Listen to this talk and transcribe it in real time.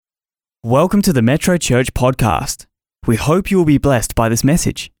Welcome to the Metrochurch podcast. We hope you will be blessed by this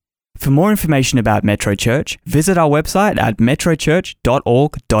message. For more information about Metrochurch, visit our website at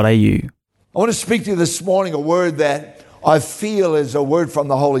metrochurch.org.au. I want to speak to you this morning a word that I feel is a word from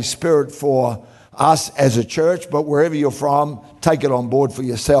the Holy Spirit for us as a church, but wherever you're from, take it on board for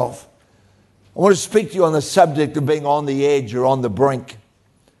yourself. I want to speak to you on the subject of being on the edge or on the brink.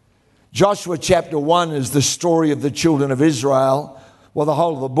 Joshua chapter 1 is the story of the children of Israel. Well, the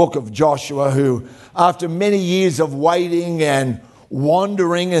whole of the book of Joshua, who after many years of waiting and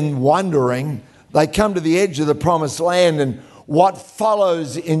wandering and wondering, they come to the edge of the promised land. And what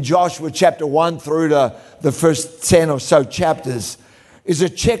follows in Joshua chapter 1 through to the first 10 or so chapters is a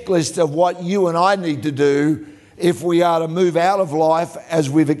checklist of what you and I need to do if we are to move out of life as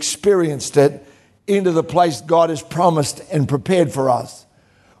we've experienced it into the place God has promised and prepared for us.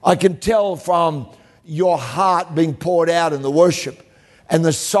 I can tell from your heart being poured out in the worship and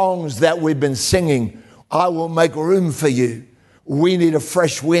the songs that we've been singing, I will make room for you. We need a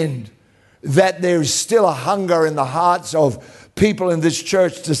fresh wind. That there's still a hunger in the hearts of people in this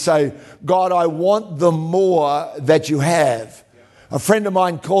church to say, God, I want the more that you have. A friend of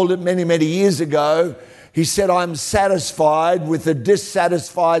mine called it many, many years ago. He said, I'm satisfied with a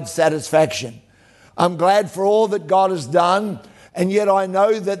dissatisfied satisfaction. I'm glad for all that God has done, and yet I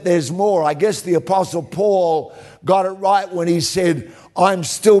know that there's more. I guess the Apostle Paul got it right when he said, I'm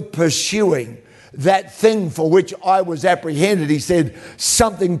still pursuing that thing for which I was apprehended. He said,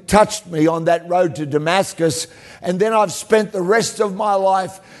 something touched me on that road to Damascus, and then I've spent the rest of my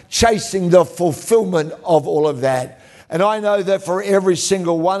life chasing the fulfillment of all of that. And I know that for every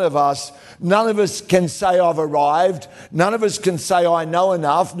single one of us, none of us can say I've arrived. None of us can say I know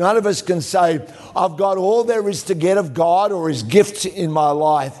enough. None of us can say I've got all there is to get of God or His gifts in my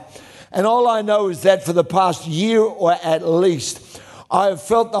life. And all I know is that for the past year or at least, I have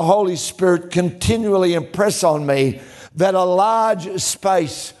felt the Holy Spirit continually impress on me that a large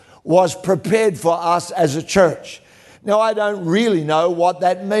space was prepared for us as a church. Now, I don't really know what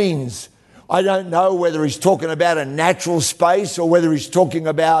that means. I don't know whether he's talking about a natural space or whether he's talking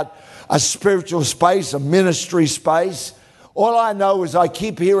about a spiritual space, a ministry space. All I know is I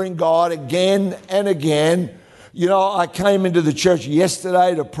keep hearing God again and again. You know, I came into the church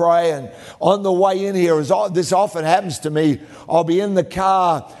yesterday to pray, and on the way in here, as this often happens to me, I'll be in the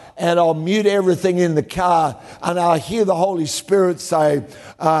car and I'll mute everything in the car and I'll hear the Holy Spirit say,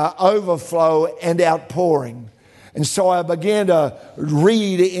 overflow and outpouring. And so I began to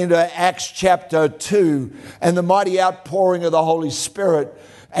read into Acts chapter 2 and the mighty outpouring of the Holy Spirit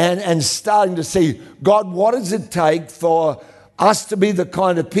and starting to see, God, what does it take for us to be the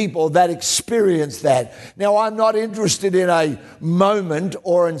kind of people that experience that? Now, I'm not interested in a moment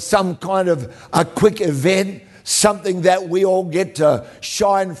or in some kind of a quick event, something that we all get to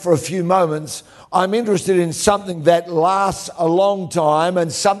shine for a few moments. I'm interested in something that lasts a long time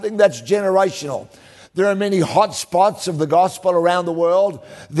and something that's generational. There are many hot spots of the gospel around the world.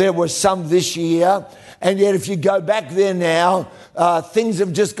 There were some this year. And yet if you go back there now, things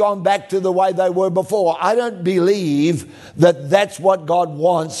have just gone back to the way they were before. I don't believe that that's what God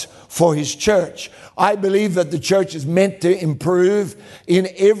wants for His church. I believe that the church is meant to improve in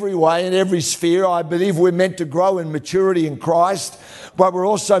every way, in every sphere. I believe we're meant to grow in maturity in Christ, but we're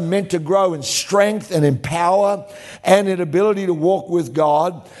also meant to grow in strength and in power and in ability to walk with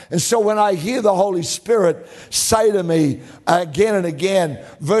God. And so when I hear the Holy Spirit say to me again and again,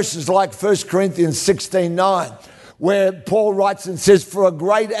 verses like 1 Corinthians 16:9, where Paul writes and says, for a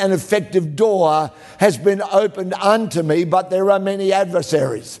great and effective door has been opened unto me, but there are many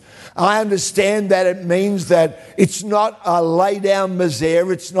adversaries. I understand that it means that it's not a lay down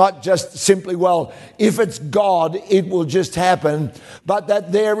misere. It's not just simply, well, if it's God, it will just happen. But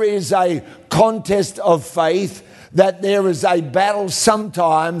that there is a contest of faith, that there is a battle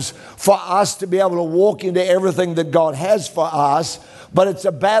sometimes for us to be able to walk into everything that God has for us. But it's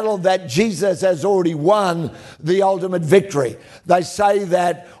a battle that Jesus has already won the ultimate victory. They say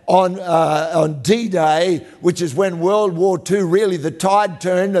that on D-Day, which is when World War II, really the tide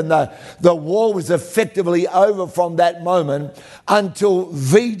turned and the war was effectively over from that moment until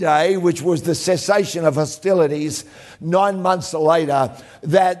V-Day, which was the cessation of hostilities 9 months later,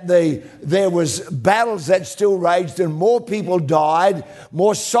 that there was battles that still raged and more people died,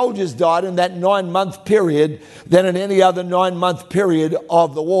 more soldiers died in that 9-month period than in any other 9-month period period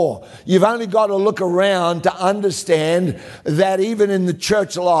of the war. You've only got to look around to understand that even in the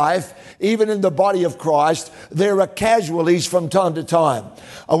church life, even in the body of Christ, there are casualties from time to time.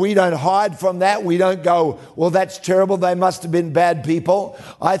 We don't hide from that. We don't go, well, that's terrible. They must have been bad people.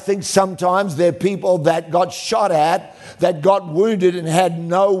 I think sometimes they're people that got shot at, that got wounded and had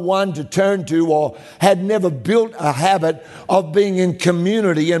no one to turn to, or had never built a habit of being in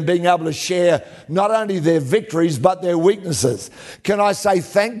community and being able to share not only their victories but their weaknesses. Can I say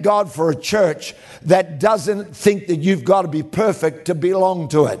thank God for a church that doesn't think that you've got to be perfect to belong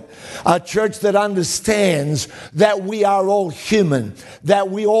to it. A church that understands that we are all human, that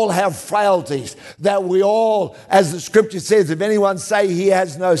we all have frailties, that we all, as the scripture says, if anyone say he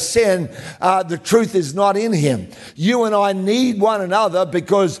has no sin, the truth is not in him. You and I need one another,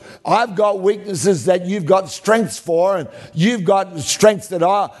 because I've got weaknesses that you've got strengths for, and you've got strengths that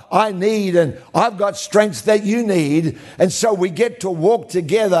I need, and I've got strengths that you need. And so we get to walk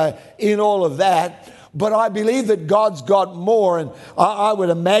together in all of that. But I believe that God's got more, and I would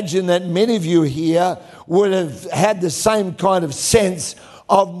imagine that many of you here would have had the same kind of sense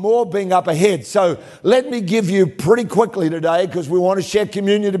of more being up ahead. So let me give you pretty quickly today, because we want to share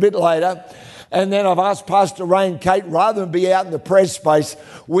communion a bit later. And then I've asked Pastor Ray and Kate, rather than be out in the press space,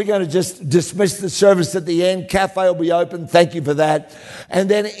 we're going to just dismiss the service at the end. Cafe will be open. Thank you for that. And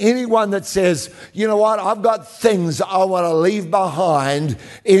then anyone that says, you know what, I've got things I want to leave behind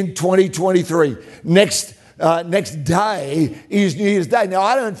in 2023. Next day is New Year's Day. Now,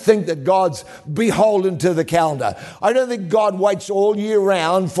 I don't think that God's beholden to the calendar. I don't think God waits all year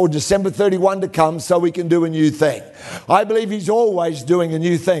round for December 31 to come so we can do a new thing. I believe he's always doing a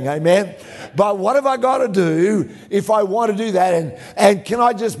new thing. Amen. But what have I got to do if I want to do that? And can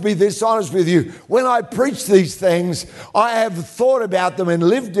I just be this honest with you? When I preach these things, I have thought about them and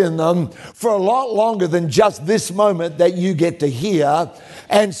lived in them for a lot longer than just this moment that you get to hear.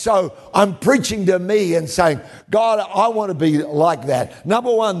 And so I'm preaching to me and saying, God, I want to be like that.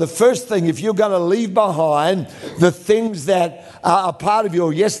 Number one, the first thing, if you're going to leave behind the things that are part of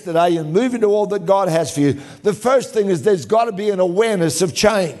your yesterday and move into all that God has for you, the first thing is there's got to be an awareness of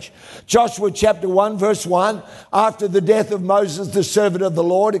change. Joshua chapter 1 verse 1, after the death of Moses, the servant of the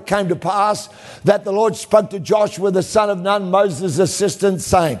Lord, it came to pass that the Lord spoke to Joshua, the son of Nun, Moses' assistant,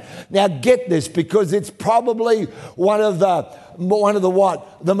 saying, now get this, because it's probably one of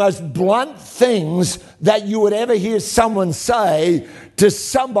the most blunt things that you would ever hear someone say to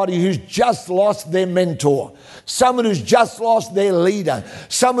somebody who's just lost their mentor, someone who's just lost their leader,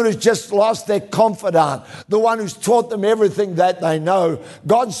 someone who's just lost their confidant, the one who's taught them everything that they know.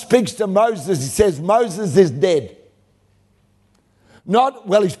 God speaks to Moses. He says, Moses is dead. Not,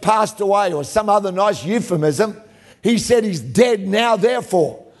 well, he's passed away or some other nice euphemism. He said he's dead now,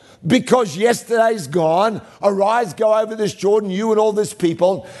 therefore. Because yesterday's gone, arise, go over this Jordan, you and all this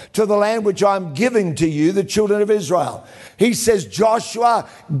people, to the land which I'm giving to you, the children of Israel. He says, Joshua,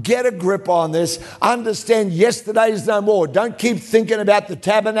 get a grip on this. Understand yesterday is no more. Don't keep thinking about the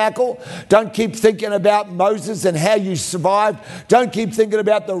tabernacle. Don't keep thinking about Moses and how you survived. Don't keep thinking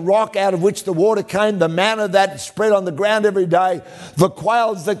about the rock out of which the water came, the manna that spread on the ground every day, the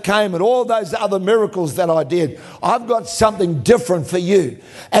quails that came, and all those other miracles that I did. I've got something different for you.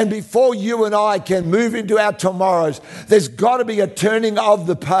 And before you and I can move into our tomorrows, there's got to be a turning of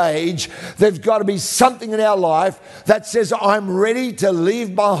the page. There's got to be something in our life that says, I'm ready to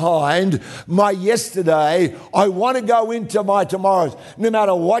leave behind my yesterday. I want to go into my tomorrows. No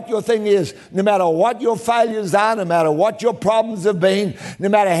matter what your thing is, no matter what your failures are, no matter what your problems have been, no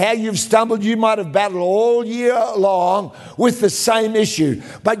matter how you've stumbled, you might have battled all year long with the same issue.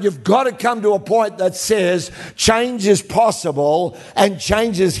 But you've got to come to a point that says change is possible and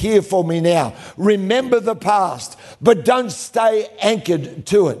change is here for me now. Remember the past, but don't stay anchored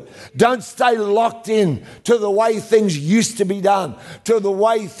to it. Don't stay locked in to the way things used to be done, to the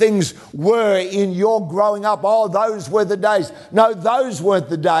way things were in your growing up. Oh, those were the days. No, those weren't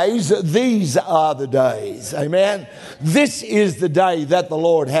the days. These are the days. Amen. This is the day that the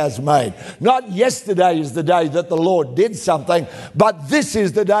Lord has made. Not yesterday is the day that the Lord did something, but this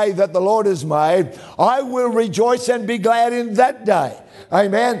is the day that the Lord has made. I will rejoice and be glad in that day.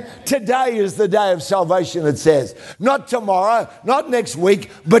 Amen. Today is the day of salvation, it says. Not tomorrow, not next week,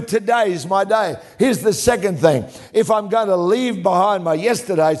 but today is my day. Here's the second thing. If I'm going to leave behind my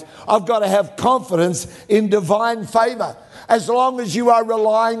yesterdays, I've got to have confidence in divine favor. As long as you are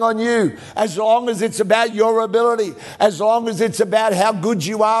relying on you, as long as it's about your ability, as long as it's about how good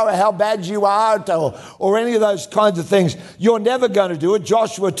you are or how bad you are or any of those kinds of things, you're never going to do it.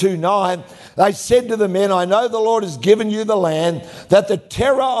 Joshua 2:9 They said to the men, I know the Lord has given you the land, that the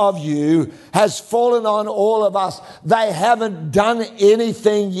terror of you has fallen on all of us. They haven't done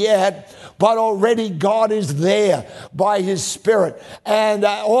anything yet, but already God is there by his Spirit. And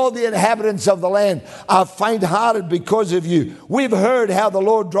all the inhabitants of the land are faint-hearted because of you. We've heard how the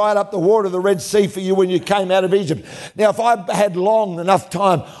Lord dried up the water of the Red Sea for you when you came out of Egypt. Now, if I had long enough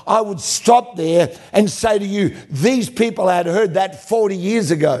time, I would stop there and say to you, these people had heard that 40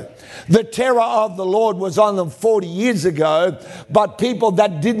 years ago. The terror of the Lord was on them 40 years ago, but people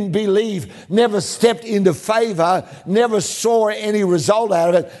that didn't believe never stepped into favor, never saw any result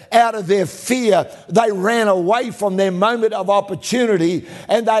out of it. Out of their fear, they ran away from their moment of opportunity,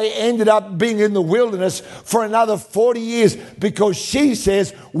 and they ended up being in the wilderness for another 40 years because she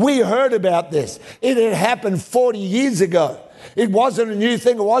says, we heard about this. It had happened 40 years ago. It wasn't a new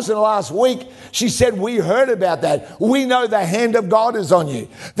thing. It wasn't last week. She said, we heard about that. We know the hand of God is on you.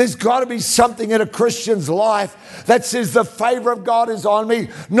 There's got to be something in a Christian's life that says the favor of God is on me,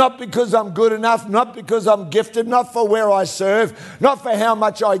 not because I'm good enough, not because I'm gifted, not for where I serve, not for how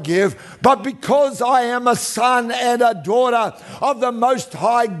much I give, but because I am a son and a daughter of the Most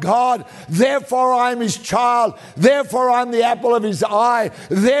High God. Therefore, I am his child. Therefore, I'm the apple of his eye.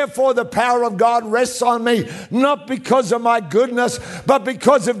 Therefore, the power of God rests on me, not because of my goodness, but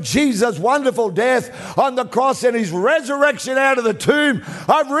because of Jesus' wonderful death on the cross and his resurrection out of the tomb.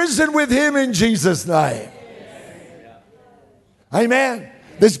 I've risen with him in Jesus' name. Amen.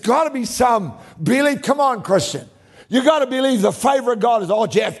 There's got to be some belief. Come on, Christian. You've got to believe the favor of God is, oh,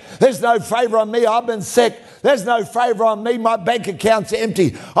 Geoff, there's no favor on me. I've been sick. There's no favor on me. My bank account's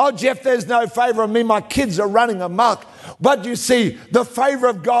empty. Oh, Geoff, there's no favor on me. My kids are running amok. But you see, the favor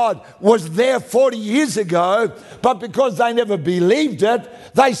of God was there 40 years ago, but because they never believed it,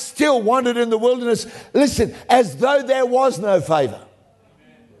 they still wandered in the wilderness. Listen, as though there was no favor.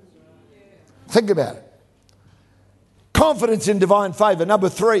 Think about it. Confidence in divine favor. Number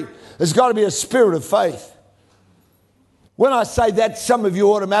 3, there's got to be a spirit of faith. When I say that, some of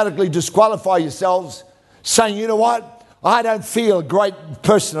you automatically disqualify yourselves, saying, you know what? I don't feel a great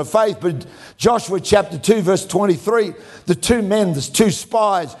person of faith. But Joshua chapter 2, verse 23, the 2 men, the 2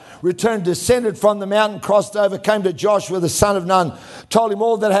 spies, returned, descended from the mountain, crossed over, came to Joshua, the son of Nun, told him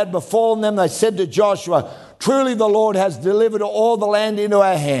all that had befallen them. They said to Joshua, truly the Lord has delivered all the land into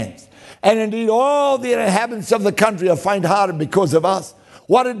our hands. And indeed all the inhabitants of the country are faint-hearted because of us.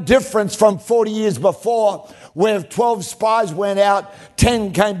 What a difference from 40 years before, where 12 spies went out,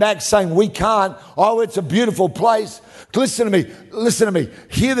 10 came back saying, we can't. Oh, it's a beautiful place. Listen to me.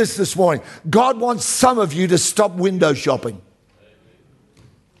 Hear this morning. God wants some of you to stop window shopping.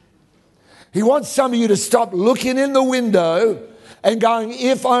 He wants some of you to stop looking in the window and going,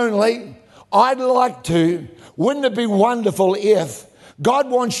 if only, I'd like to. Wouldn't it be wonderful if? God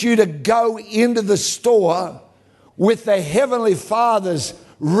wants you to go into the store with the Heavenly Father's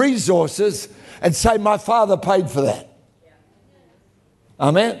resources and say, my Father paid for that.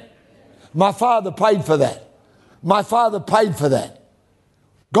 Amen? My Father paid for that. My Father paid for that.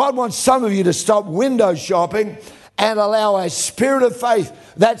 God wants some of you to stop window shopping and allow a spirit of faith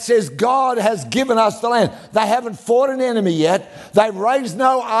that says God has given us the land. They haven't fought an enemy yet. They've raised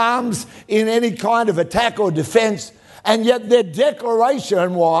no arms in any kind of attack or defense. And yet their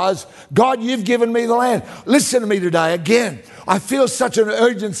declaration was, God, you've given me the land. Listen to me today. Again, I feel such an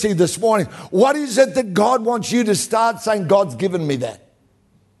urgency this morning. What is it that God wants you to start saying, God's given me that?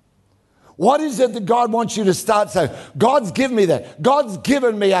 What is it that God wants you to start saying? God's given me that. God's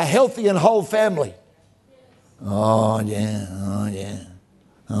given me a healthy and whole family. Oh, yeah. Oh, yeah.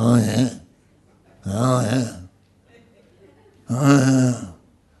 Oh, yeah. Oh, yeah. Oh, yeah.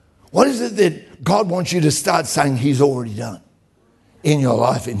 What is it that God wants you to start saying he's already done in your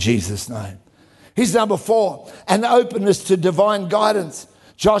life in Jesus' name? Here's number 4, an openness to divine guidance.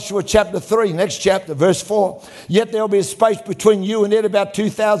 Joshua chapter 3, next chapter, verse 4. Yet there will be a space between you and it, about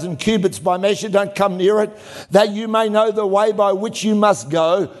 2,000 cubits by measure. Don't come near it, that you may know the way by which you must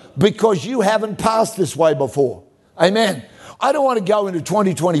go, because you haven't passed this way before. Amen. I don't want to go into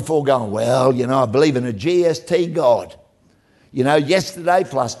 2024 going, well, you know, I believe in a GST God. You know, yesterday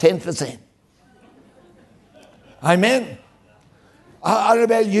plus 10%. Amen. I don't know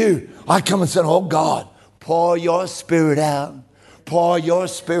about you. I come and say, oh God, pour your spirit out. Pour your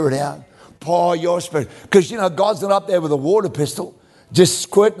spirit out. Pour your spirit. Because, you know, God's not up there with a water pistol, just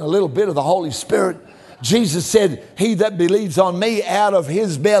squirting a little bit of the Holy Spirit. Jesus said, he that believes on me, out of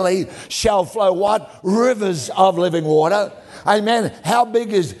his belly shall flow what? Rivers of living water. Amen. How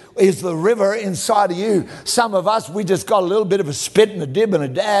big is the river inside of you? Some of us, we just got a little bit of a spit and a dib and a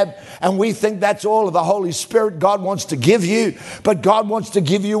dab, and we think that's all of the Holy Spirit God wants to give you. But God wants to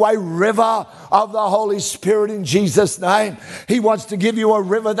give you a river of the Holy Spirit in Jesus' name. He wants to give you a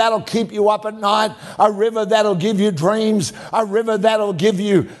river that'll keep you up at night, a river that'll give you dreams, a river that'll give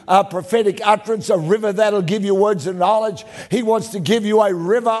you prophetic utterance, a river that'll give you words of knowledge. He wants to give you a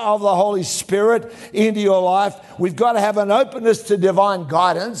river of the Holy Spirit into your life. We've got to have an openness to divine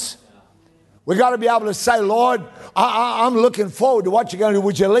guidance. We've got to be able to say, Lord, I'm looking forward to what you're going to do.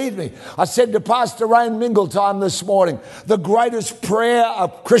 Would you lead me? I said to Pastor Rain Mingletime this morning, the greatest prayer a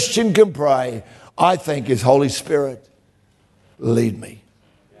Christian can pray, I think, is Holy Spirit, lead me.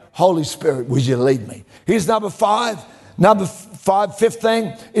 Holy Spirit, would you lead me? Here's number 5. Number 5, fifth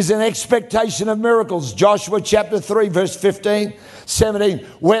thing, is an expectation of miracles. Joshua chapter 3, verse 15, 17.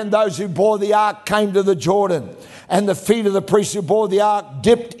 When those who bore the ark came to the Jordan, and the feet of the priests who bore the ark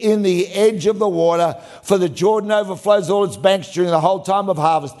dipped in the edge of the water, for the Jordan overflows all its banks during the whole time of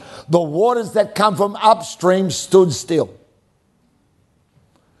harvest, the waters that come from upstream stood still.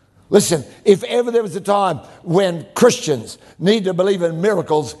 Listen, if ever there was a time when Christians need to believe in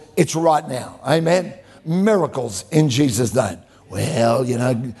miracles, it's right now. Amen? Miracles in Jesus' name. Well,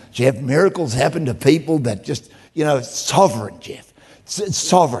 Geoff, miracles happen to people that just, it's sovereign, Geoff. It's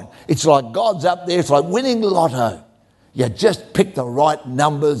sovereign. It's like God's up there. It's like winning lotto. You just picked the right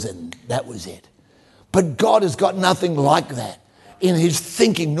numbers and that was it. But God has got nothing like that in his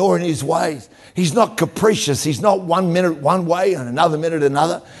thinking nor in his ways. He's not capricious. He's not 1 minute one way and another minute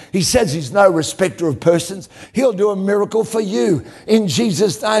another. He says he's no respecter of persons. He'll do a miracle for you in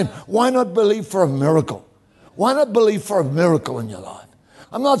Jesus' name. Why not believe for a miracle? Why not believe for a miracle in your life?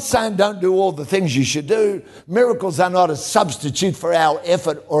 I'm not saying don't do all the things you should do. Miracles are not a substitute for our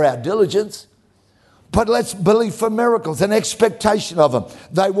effort or our diligence. But let's believe for miracles, an expectation of them.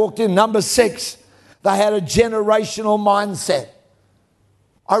 They walked in. Number 6, they had a generational mindset.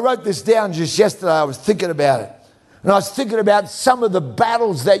 I wrote this down just yesterday. I was thinking about it. And I was thinking about some of the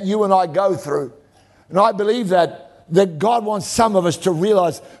battles that you and I go through. And I believe that God wants some of us to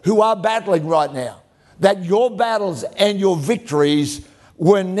realize who are battling right now, that your battles and your victories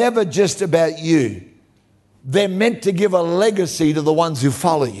were never just about you. They're meant to give a legacy to the ones who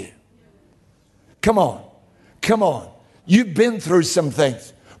follow you. Come on. Come on. You've been through some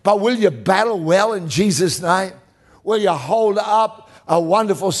things, but will you battle well in Jesus' name? Will you hold up a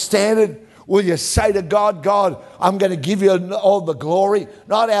wonderful standard? Will you say to God, God, I'm going to give you all the glory,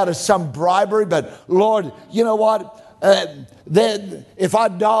 not out of some bribery, but Lord, you know what? If I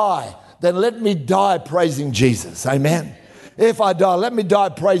die, then let me die praising Jesus. Amen. If I die, let me die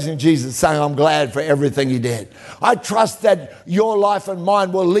praising Jesus, saying I'm glad for everything he did. I trust that your life and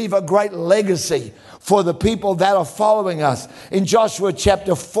mine will leave a great legacy for the people that are following us. In Joshua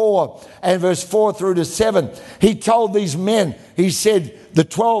chapter 4 and verse 4 through to 7, he told these men, he said, the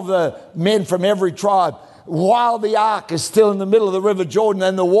 12 men from every tribe, while the ark is still in the middle of the river Jordan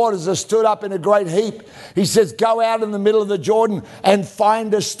and the waters are stood up in a great heap, he says, go out in the middle of the Jordan and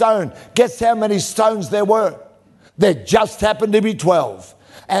find a stone. Guess how many stones there were? There just happened to be 12.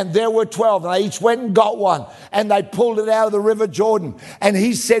 And there were 12. And they each went and got one. And they pulled it out of the river Jordan. And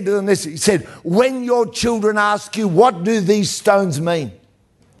he said to them this. He said, when your children ask you, what do these stones mean?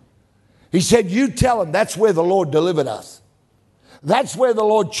 He said, you tell them that's where the Lord delivered us. That's where the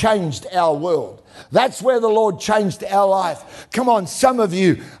Lord changed our world. That's where the Lord changed our life. Come on, some of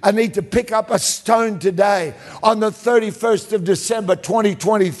you need to pick up a stone today on the 31st of December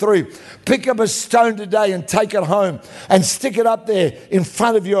 2023. Pick up a stone today and take it home and stick it up there in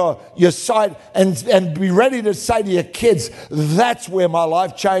front of your sight and be ready to say to your kids, that's where my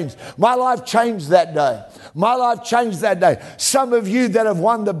life changed. My life changed that day. My life changed that day. Some of you that have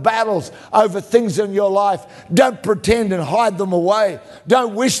won the battles over things in your life, don't pretend and hide them away.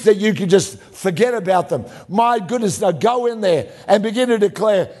 Don't wish that you could just forget about them. My goodness, now go in there and begin to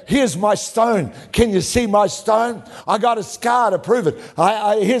declare, here's my stone. Can you see my stone? I got a scar to prove it.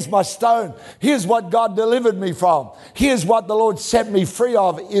 Here's my stone. Here's what God delivered me from. Here's what the Lord set me free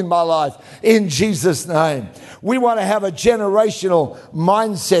of in my life. In Jesus' name. We want to have a generational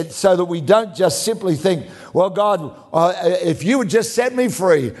mindset so that we don't just simply think, well, God, if you would just set me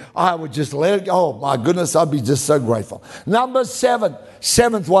free, I would just let it go. Oh, my goodness, I'd be just so grateful. Number 7,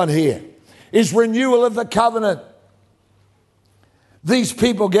 seventh one here, is renewal of the covenant. These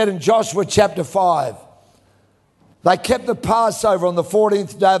people get in Joshua chapter 5. They kept the Passover on the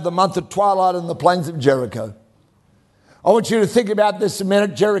 14th day of the month of twilight in the plains of Jericho. I want you to think about this a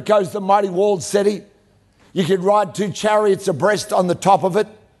minute. Jericho's the mighty walled city. You could ride 2 chariots abreast on the top of it.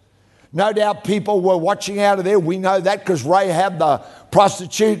 No doubt people were watching out of there. We know that because Rahab, the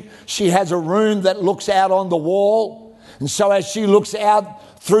prostitute, she has a room that looks out on the wall. And so as she looks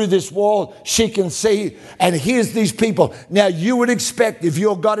out through this wall, she can see, and here's these people. Now, you would expect, if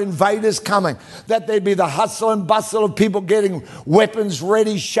you've got invaders coming, that there'd be the hustle and bustle of people getting weapons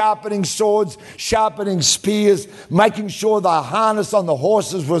ready, sharpening swords, sharpening spears, making sure the harness on the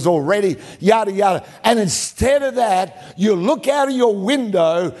horses was all ready, yada, yada. And instead of that, you look out of your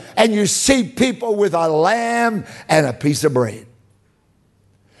window and you see people with a lamb and a piece of bread.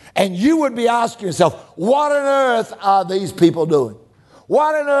 And you would be asking yourself, what on earth are these people doing?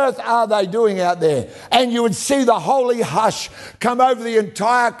 What on earth are they doing out there? And you would see the holy hush come over the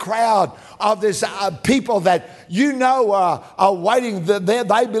entire crowd of this people that you know are waiting. They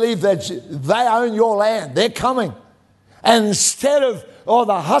believe that they own your land. They're coming. And instead of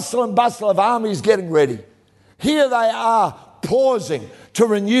the hustle and bustle of armies getting ready, here they are pausing to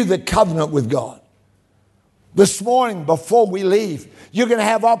renew the covenant with God. This morning, before we leave, you're going to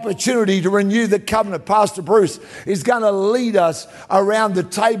have opportunity to renew the covenant. Pastor Bruce is going to lead us around the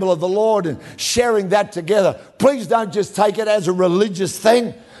table of the Lord and sharing that together. Please don't just take it as a religious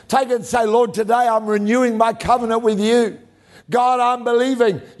thing. Take it and say, Lord, today I'm renewing my covenant with you. God, I'm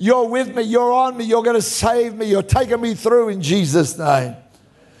believing you're with me, you're on me, you're going to save me, you're taking me through in Jesus' name.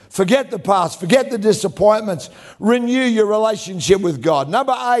 Forget the past, forget the disappointments. Renew your relationship with God.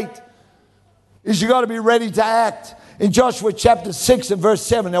 Number 8 is you got to be ready to act. In Joshua chapter 6 and verse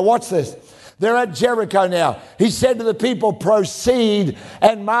 7. Now watch this. They're at Jericho now. He said to the people, proceed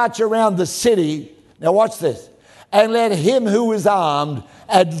and march around the city. Now watch this. And let him who is armed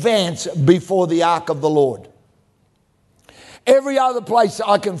advance before the ark of the Lord. Every other place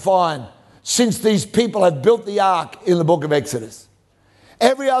I can find since these people have built the ark in the book of Exodus.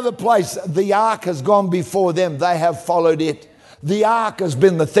 Every other place the ark has gone before them. They have followed it. The ark has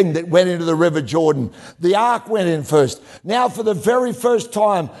been the thing that went into the River Jordan. The ark went in first. Now, for the very first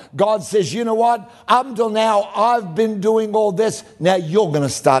time, God says, you know what? Up until now, I've been doing all this. Now you're going to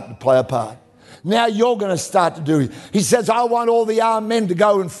start to play a part. Now you're going to start to do it. He says, I want all the armed men to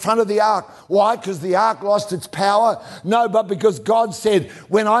go in front of the ark. Why? Because the ark lost its power? No, but because God said,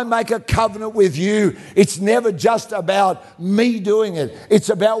 when I make a covenant with you, it's never just about me doing it. It's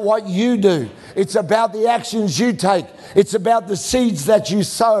about what you do. It's about the actions you take. It's about the seeds that you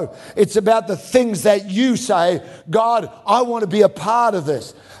sow. It's about the things that you say, God, I want to be a part of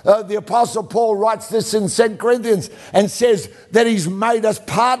this. The Apostle Paul writes this in 2 Corinthians and says that he's made us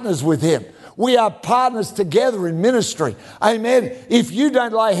partners with him. We are partners together in ministry. Amen. If you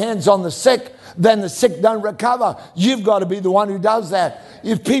don't lay hands on the sick, then the sick don't recover. You've got to be the one who does that.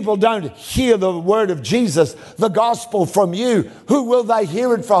 If people don't hear the word of Jesus, the gospel from you, who will they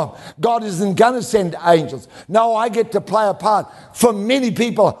hear it from? God isn't going to send angels. No, I get to play a part. For many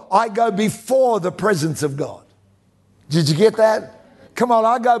people, I go before the presence of God. Did you get that? Come on,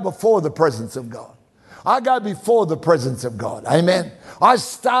 I go before the presence of God. I go before the presence of God. Amen. I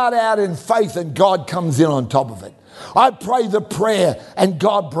start out in faith and God comes in on top of it. I pray the prayer and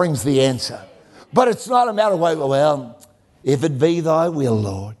God brings the answer. But it's not a matter of, well, if it be thy will,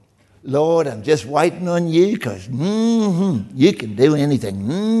 Lord. Lord, I'm just waiting on you because you can do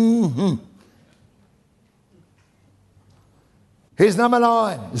anything. Here's number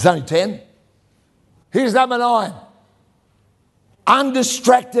 9. There's only 10. Here's number 9.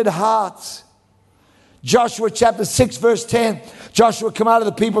 Undistracted hearts. Joshua chapter 6 verse 10. Joshua commanded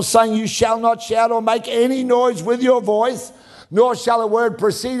the people saying, you shall not shout or make any noise with your voice, nor shall a word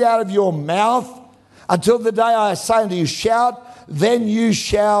proceed out of your mouth until the day I say unto you, shout, then you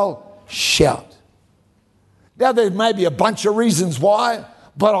shall shout. Now there may be a bunch of reasons why,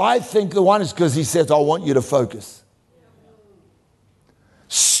 but I think the one is because he says, I want you to focus.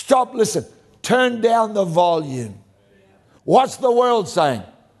 Stop, listen, turn down the volume. What's the world saying?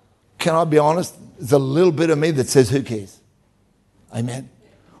 Can I be honest? There's a little bit of me that says, who cares? Amen.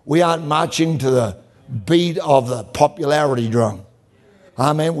 We aren't marching to the beat of the popularity drum.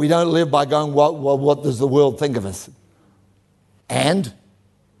 Amen. We don't live by going, what does the world think of us?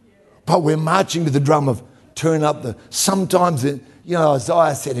 But we're marching to the drum of turn up the, sometimes,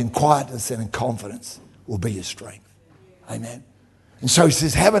 Isaiah said, in quietness and in confidence will be your strength. Amen. And so he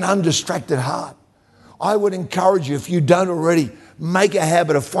says, have an undistracted heart. I would encourage you, if you don't already, make a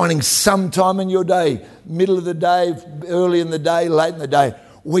habit of finding some time in your day, middle of the day, early in the day, late in the day,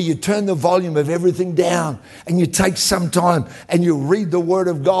 where you turn the volume of everything down and you take some time and you read the Word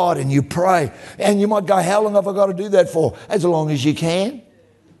of God and you pray. And you might go, how long have I got to do that for? As long as you can.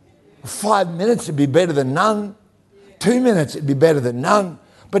 5 minutes would be better than none. 2 minutes would be better than none.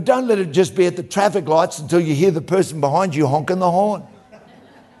 But don't let it just be at the traffic lights until you hear the person behind you honking the horn.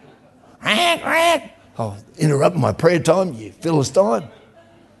 Oh, interrupting my prayer time, you Philistine.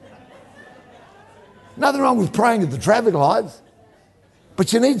 Nothing wrong with praying at the traffic lights.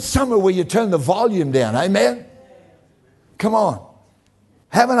 But you need somewhere where you turn the volume down. Amen? Come on.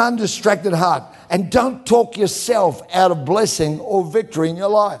 Have an undistracted heart. And don't talk yourself out of blessing or victory in your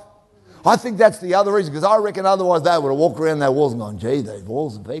life. I think that's the other reason, because I reckon otherwise they would have walked around their walls and gone, gee, these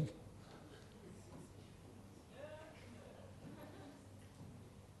walls are big.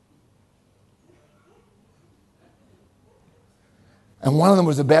 And one of them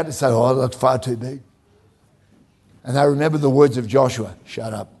was about to say, oh, that's far too big. And they remembered the words of Joshua,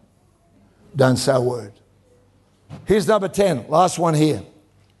 shut up. Don't say a word. Here's number 10, last one here.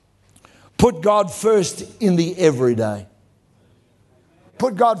 Put God first in the everyday.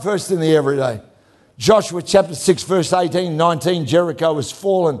 Put God first in the everyday. Joshua chapter 6, verse 18, 19, Jericho was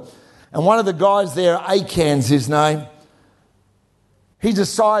fallen. And one of the guys there, Achan's his name, he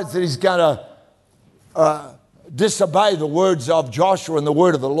decides that he's going to disobey the words of Joshua and the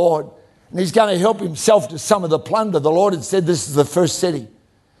word of the Lord. And he's going to help himself to some of the plunder. The Lord had said this is the first city.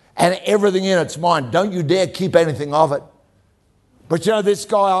 And everything in it's mine. Don't you dare keep anything of it. But you know, this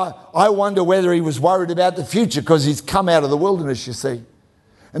guy, I wonder whether he was worried about the future because he's come out of the wilderness, you see.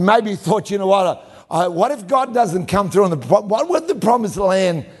 And maybe he thought, you know what if God doesn't come through on what if the promised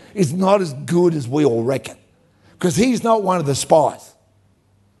land is not as good as we all reckon? Because he's not one of the spies.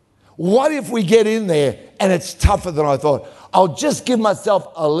 What if we get in there and it's tougher than I thought? I'll just give myself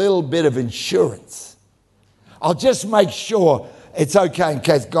a little bit of insurance. I'll just make sure it's okay in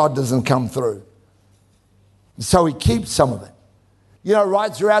case God doesn't come through. So he keeps some of it. You know,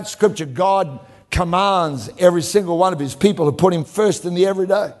 right throughout Scripture, God commands every single one of his people to put him first in the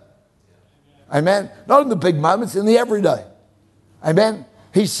everyday. Amen? Not in the big moments, in the everyday. Amen?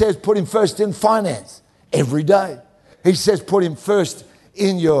 He says put him first in finance every day. He says put him first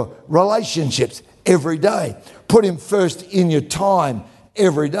in your relationships every day. Put him first in your time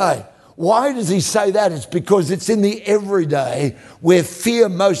every day. Why does he say that? It's because it's in the everyday where fear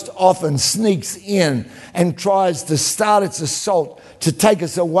most often sneaks in and tries to start its assault to take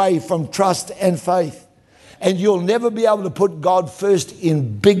us away from trust and faith. And you'll never be able to put God first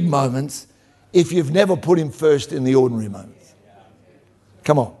in big moments if you've never put him first in the ordinary moments.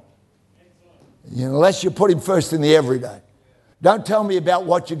 Come on. Unless you put him first in the everyday. Don't tell me about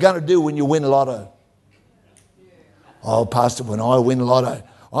what you're going to do when you win lotto. Oh, Pastor, when I win lotto.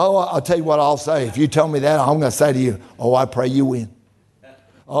 Oh, I'll tell you what I'll say. If you tell me that, I'm going to say to you, oh, I pray you win.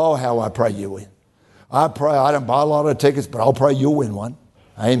 Oh, how I pray you win. I pray, I don't buy a lot of tickets, but I'll pray you win one.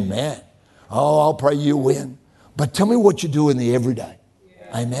 Amen. Oh, I'll pray you win. But tell me what you do in the everyday.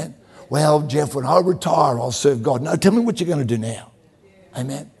 Amen. Well, Geoff, when I retire, I'll serve God. No, tell me what you're going to do now.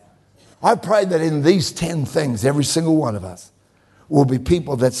 Amen. I pray that in these 10 things, every single one of us will be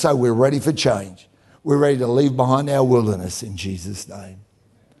people that say we're ready for change. We're ready to leave behind our wilderness in Jesus' name.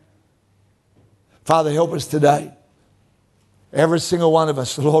 Father, help us today. Every single one of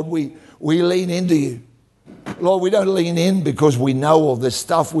us, Lord, we lean into you. Lord, we don't lean in because we know all this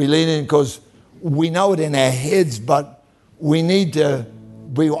stuff. We lean in because we know it in our heads, but we need to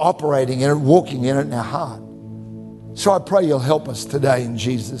be operating in it, walking in it in our heart. So I pray you'll help us today in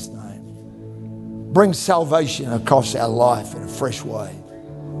Jesus' name. Bring salvation across our life in a fresh way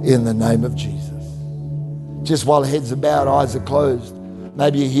in the name of Jesus. Just while heads are bowed, eyes are closed.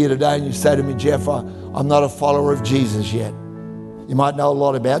 Maybe you're here today and you say to me, Geoff, I'm not a follower of Jesus yet. You might know a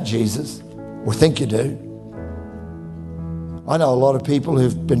lot about Jesus, or think you do. I know a lot of people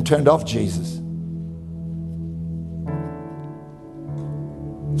who've been turned off Jesus.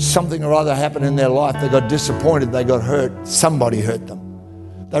 Something or other happened in their life. They got disappointed. They got hurt. Somebody hurt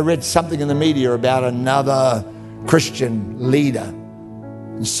them. They read something in the media about another Christian leader.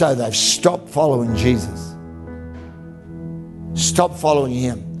 And so they've stopped following Jesus. Stop following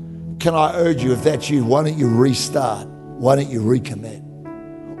him. Can I urge you, if that's you, why don't you restart? Why don't you recommit?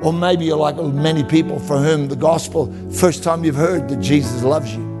 Or maybe you're like many people for whom the gospel, first time you've heard that Jesus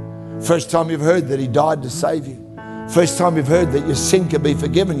loves you. First time you've heard that he died to save you. First time you've heard that your sin can be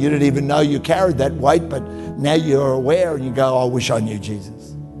forgiven. You didn't even know you carried that weight, but now you're aware and you go, I wish I knew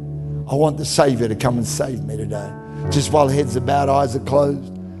Jesus. I want the Savior to come and save me today. Just while heads are bowed, eyes are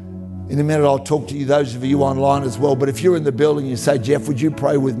closed. In a minute, I'll talk to you, those of you online as well. But if you're in the building, you say, Geoff, would you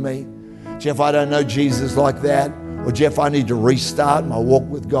pray with me? Geoff, I don't know Jesus like that. Or Geoff, I need to restart my walk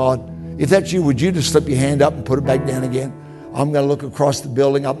with God. If that's you, would you just slip your hand up and put it back down again? I'm going to look across the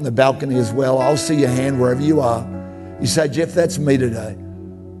building, up in the balcony as well. I'll see your hand wherever you are. You say, Geoff, that's me today.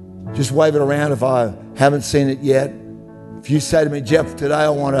 Just wave it around if I haven't seen it yet. If you say to me, Geoff, today I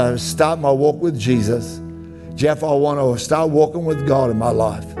want to start my walk with Jesus. Geoff, I want to start walking with God in my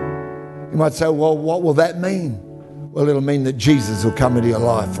life. You might say, well, what will that mean? Well, it'll mean that Jesus will come into your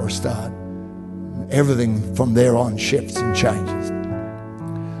life for a start. Everything from there on shifts and changes.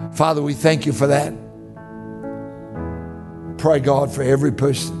 Father, we thank you for that. Pray, God, for every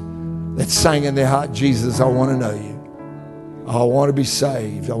person that's saying in their heart, Jesus, I want to know you. I want to be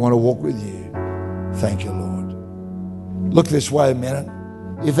saved. I want to walk with you. Thank you, Lord. Look this way a minute.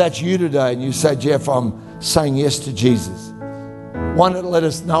 If that's you today and you say, Geoff, I'm saying yes to Jesus, why not let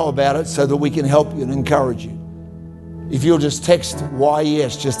us know about it so that we can help you and encourage you? If you'll just text why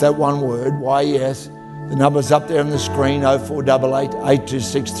yes, just that one word, why yes. The number's up there on the screen, 0488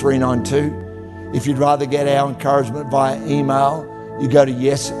 826 392. If you'd rather get our encouragement via email, you go to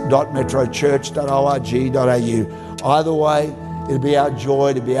yes.metrochurch.org.au. Either way, it'll be our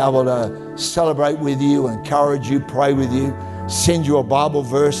joy to be able to celebrate with you, encourage you, pray with you, send you a Bible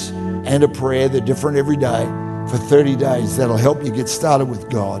verse and a prayer. They're different every day for 30 days. That'll help you get started with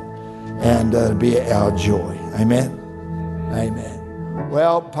God, and it'll be our joy. Amen. Amen.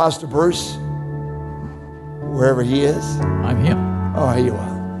 Well, Pastor Bruce, wherever he is. I'm here. Oh, here you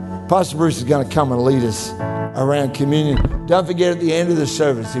are. Pastor Bruce is going to come and lead us around communion. Don't forget, at the end of the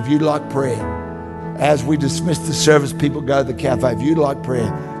service, if you'd like prayer, as we dismiss the service, people go to the cafe. If you'd like prayer,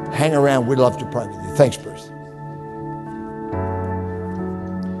 hang around. We'd love to pray with you. Thanks, Bruce.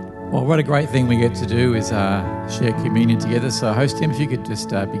 Well, what a great thing we get to do is share communion together. So, host Tim, if you could just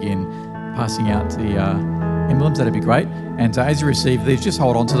begin passing out the emblems, that'd be great. And as you receive these, just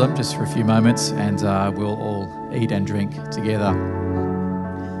hold on to them just for a few moments, and we'll all eat and drink together.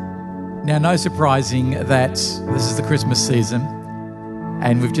 Now, no surprising that this is the Christmas season,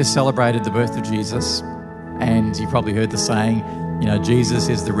 and we've just celebrated the birth of Jesus. And you probably heard the saying, you know, Jesus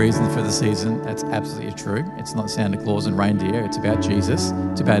is the reason for the season. That's absolutely true. It's not Santa Claus and reindeer. It's about Jesus.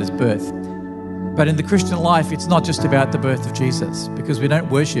 It's about his birth. But in the Christian life, it's not just about the birth of Jesus, because we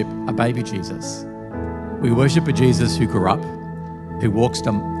don't worship a baby Jesus. We worship a Jesus who grew up, who walked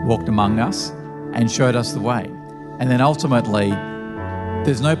among us and showed us the way. And then ultimately,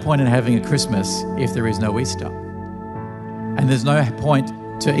 there's no point in having a Christmas if there is no Easter. And there's no point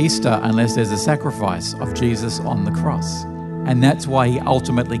to Easter unless there's a sacrifice of Jesus on the cross. And that's why he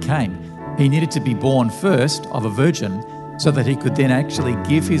ultimately came. He needed to be born first of a virgin so that he could then actually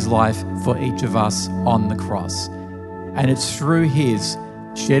give his life for each of us on the cross. And it's through his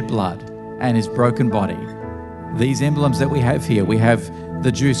shed blood and his broken body, these emblems that we have here, we have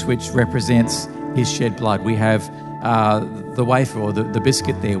the juice which represents his shed blood. We have the wafer or the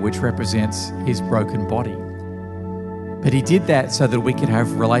biscuit there, which represents his broken body. But he did that so that we could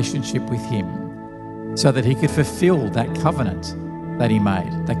have relationship with him, so that he could fulfill that covenant that he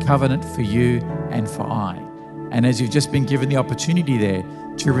made, that covenant for you and for I. And as you've just been given the opportunity there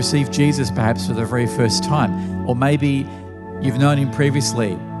to receive Jesus perhaps for the very first time, or maybe you've known him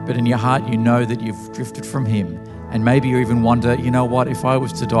previously, but in your heart you know that you've drifted from him, and maybe you even wonder, you know what, if I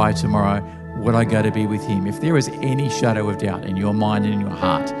was to die tomorrow, would I go to be with him? If there is any shadow of doubt in your mind and in your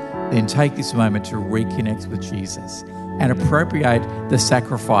heart, then take this moment to reconnect with Jesus and appropriate the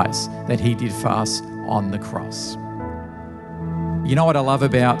sacrifice that he did for us on the cross. You know what I love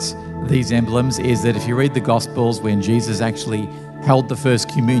about these emblems is that if you read the Gospels, when Jesus actually held the first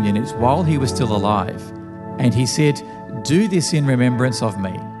communion, it's while he was still alive. And he said, "Do this in remembrance of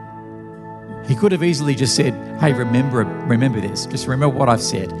me." He could have easily just said, "Hey, remember this. Just remember what I've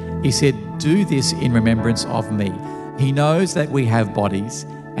said." He said, "Do this in remembrance of me." He knows that we have bodies,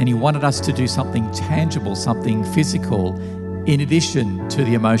 and he wanted us to do something tangible, something physical, in addition to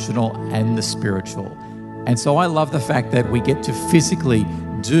the emotional and the spiritual. And so I love the fact that we get to physically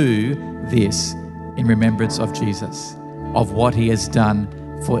do this in remembrance of Jesus, of what he has done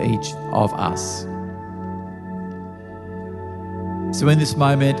for each of us. So in this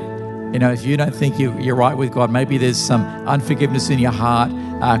moment, you know, if you don't think you're right with God, maybe there's some unforgiveness in your heart.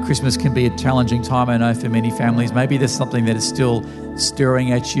 Christmas can be a challenging time, I know, for many families. Maybe there's something that is still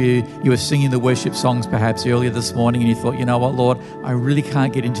stirring at you. You were singing the worship songs perhaps earlier this morning and you thought, you know what, Lord, I really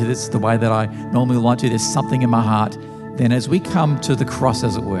can't get into this the way that I normally want to. There's something in my heart. Then as we come to the cross,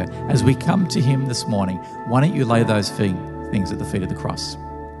 as it were, as we come to him this morning, why don't you lay those things at the feet of the cross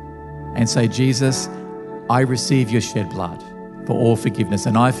and say, Jesus, I receive your shed blood for all forgiveness,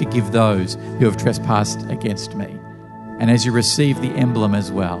 and I forgive those who have trespassed against me. And as you receive the emblem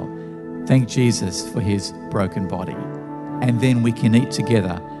as well, thank Jesus for his broken body. And then we can eat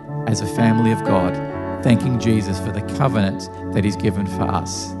together as a family of God, thanking Jesus for the covenant that he's given for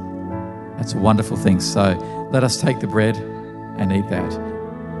us. That's a wonderful thing. So let us take the bread and eat that,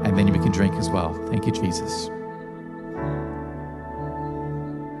 and then we can drink as well. Thank you, Jesus.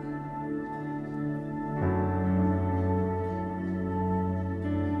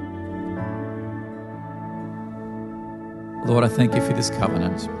 Lord, I thank you for this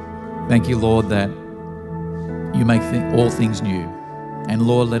covenant. Thank you, Lord, that you make all things new. And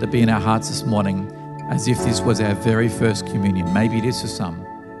Lord, let it be in our hearts this morning as if this was our very first communion. Maybe it is for some.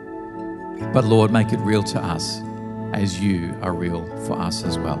 But Lord, make it real to us as you are real for us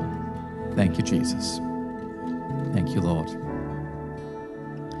as well. Thank you, Jesus. Thank you, Lord.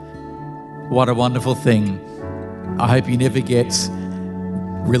 What a wonderful thing. I hope you never get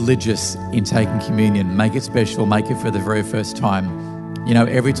religious in taking communion. Make it special. Make it for the very first time. You know,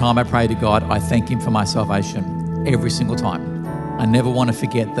 every time I pray to God, I thank him for my salvation. Every single time. I never want to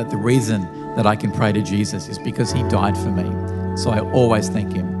forget that the reason that I can pray to Jesus is because he died for me. So I always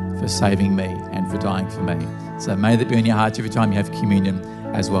thank him for saving me and for dying for me. So may that be in your hearts every time you have communion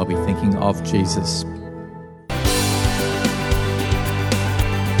as well. Be thinking of Jesus.